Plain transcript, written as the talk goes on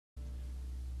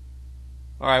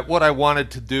Alright, what I wanted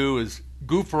to do is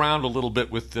goof around a little bit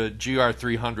with the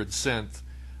GR-300 synth.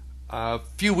 A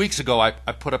few weeks ago I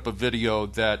put up a video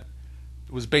that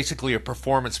was basically a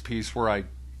performance piece where I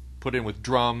put in with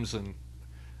drums and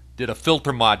did a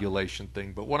filter modulation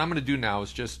thing. But what I'm going to do now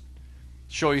is just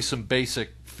show you some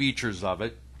basic features of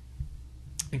it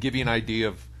and give you an idea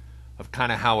of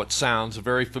kind of how it sounds. A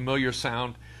very familiar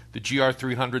sound. The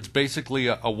GR-300 is basically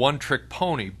a one-trick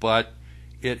pony, but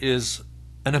it is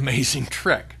an amazing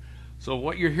trick. So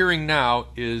what you're hearing now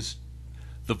is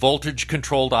the voltage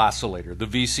controlled oscillator, the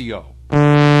VCO.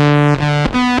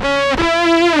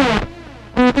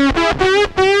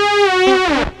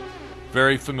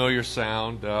 Very familiar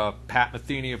sound. Pat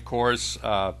Metheny, of course.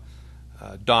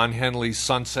 Don Henley's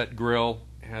Sunset Grill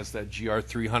has that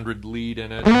GR-300 lead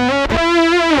in it.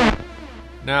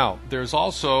 Now, there's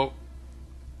also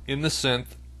in the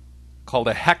synth called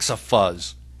a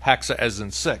hexa-fuzz. Hexa as in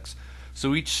 6.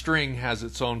 So each string has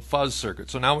its own fuzz circuit.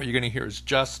 So now what you're going to hear is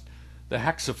just the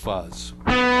hexa-fuzz.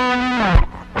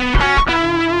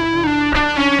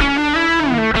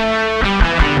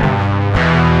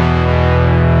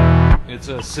 It's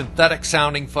a synthetic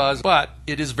sounding fuzz, but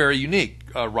it is very unique.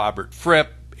 Robert Fripp,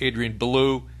 Adrian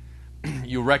Belew,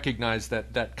 you recognize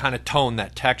that kind of tone,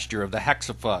 that texture of the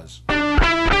hexa-fuzz.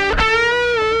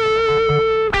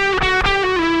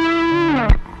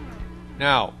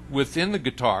 Now, within the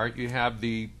guitar, you have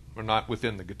or not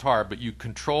within the guitar, but you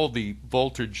control the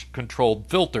voltage-controlled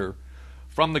filter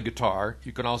from the guitar.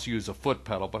 You can also use a foot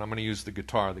pedal, but I'm going to use the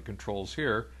guitar that controls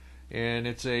here. And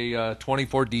it's a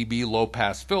 24 dB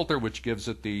low-pass filter, which gives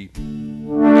it the...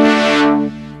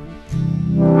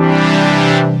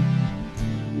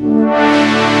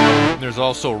 There's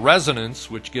also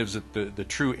resonance, which gives it the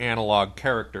true analog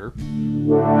character.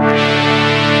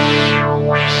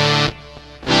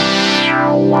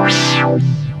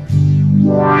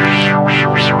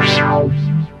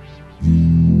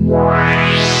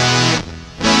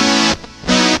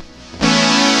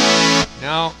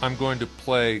 Now I'm going to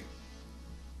play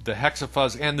the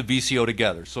hexa-fuzz and the VCO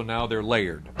together, so now they're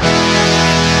layered.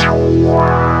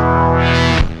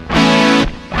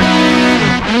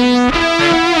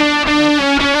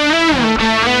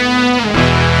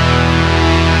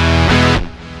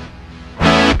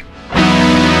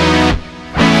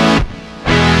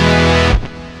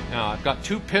 I've got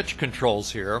two pitch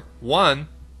controls here. One,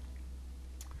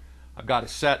 I've got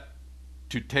it set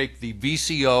to take the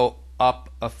VCO up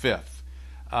a fifth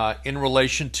in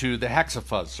relation to the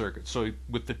hexa-fuzz circuit. So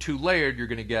with the two layered, you're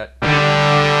going to get...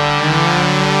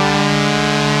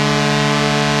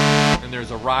 And there's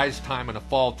a rise time and a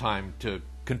fall time to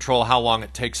control how long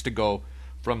it takes to go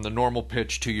from the normal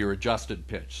pitch to your adjusted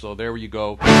pitch. So there you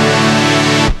go.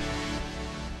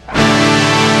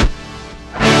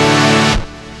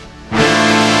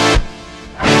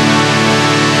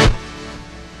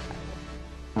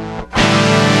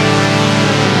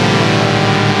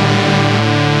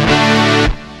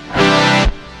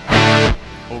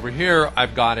 Over here,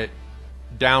 I've got it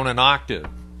down an octave,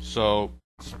 so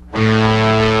let's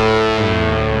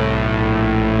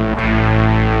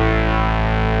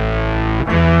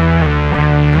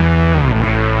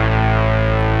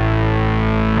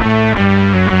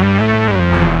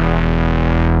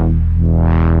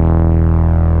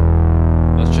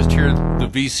just hear the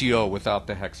VCO without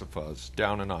the hexa-fuzz,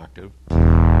 down an octave.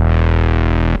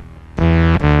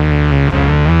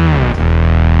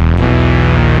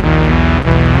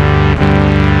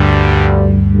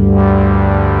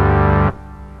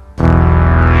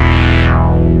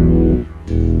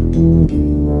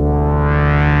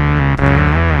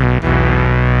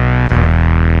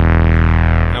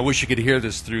 I wish you could hear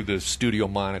this through the studio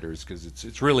monitors because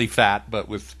it's really fat, but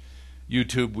with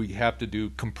YouTube we have to do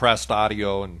compressed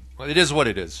audio, and well, it is what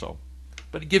it is. So,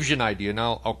 but it gives you an idea.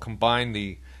 Now I'll combine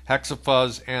the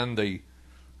hexa-fuzz and the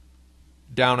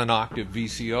down an octave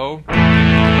VCO.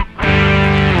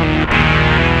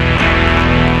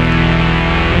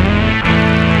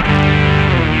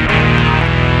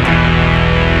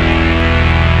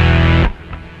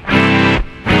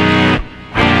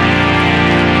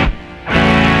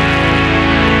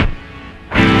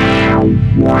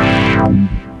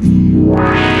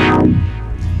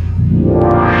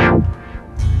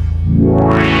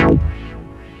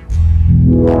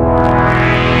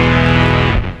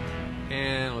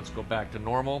 And let's go back to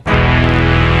normal.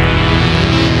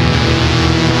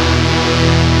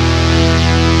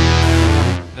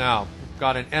 Now, we've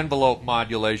got an envelope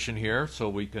modulation here, so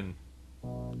we can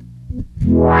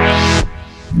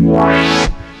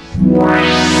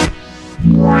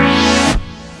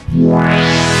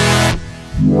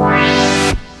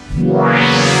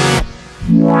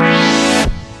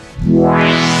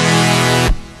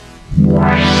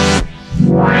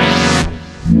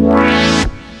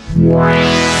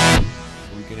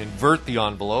We can invert the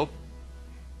envelope.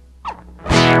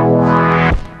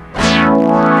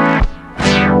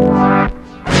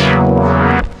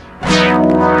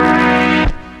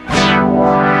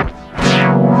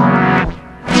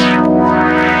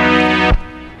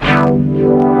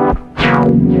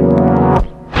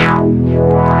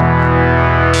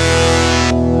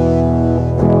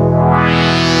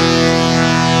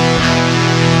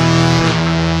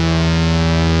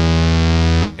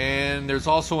 There's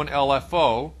also an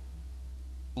LFO,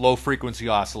 low frequency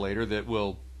oscillator, that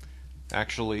will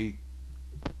actually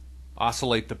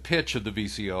oscillate the pitch of the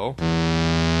VCO.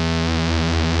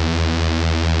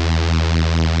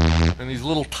 And these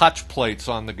little touch plates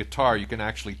on the guitar, you can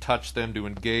actually touch them to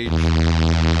engage the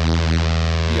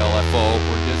LFO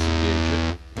or disengage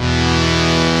it.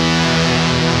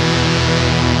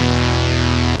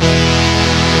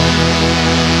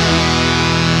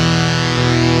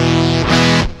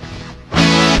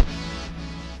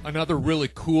 Another really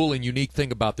cool and unique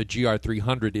thing about the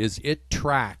GR-300 is it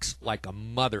tracks like a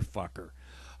motherfucker.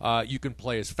 You can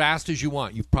play as fast as you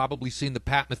want. You've probably seen the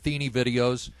Pat Metheny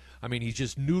videos. I mean, he's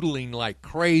just noodling like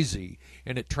crazy,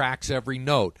 and it tracks every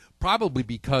note, probably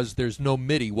because there's no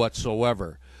MIDI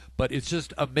whatsoever. But it's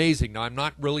just amazing. Now, I'm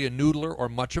not really a noodler or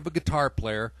much of a guitar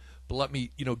player, but let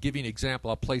me, give you an example.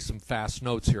 I'll play some fast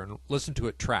notes here and listen to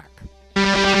it track.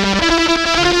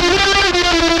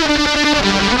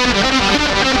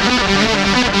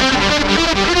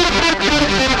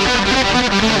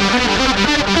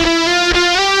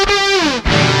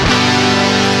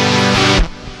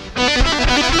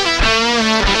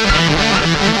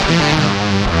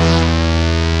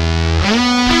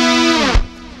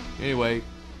 Anyway,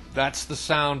 that's the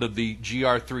sound of the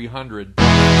GR-300.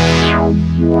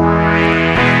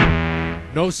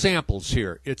 No samples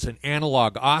here. It's an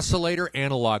analog oscillator,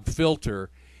 analog filter,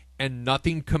 and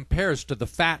nothing compares to the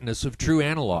fatness of true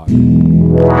analog.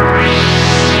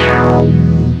 Wow.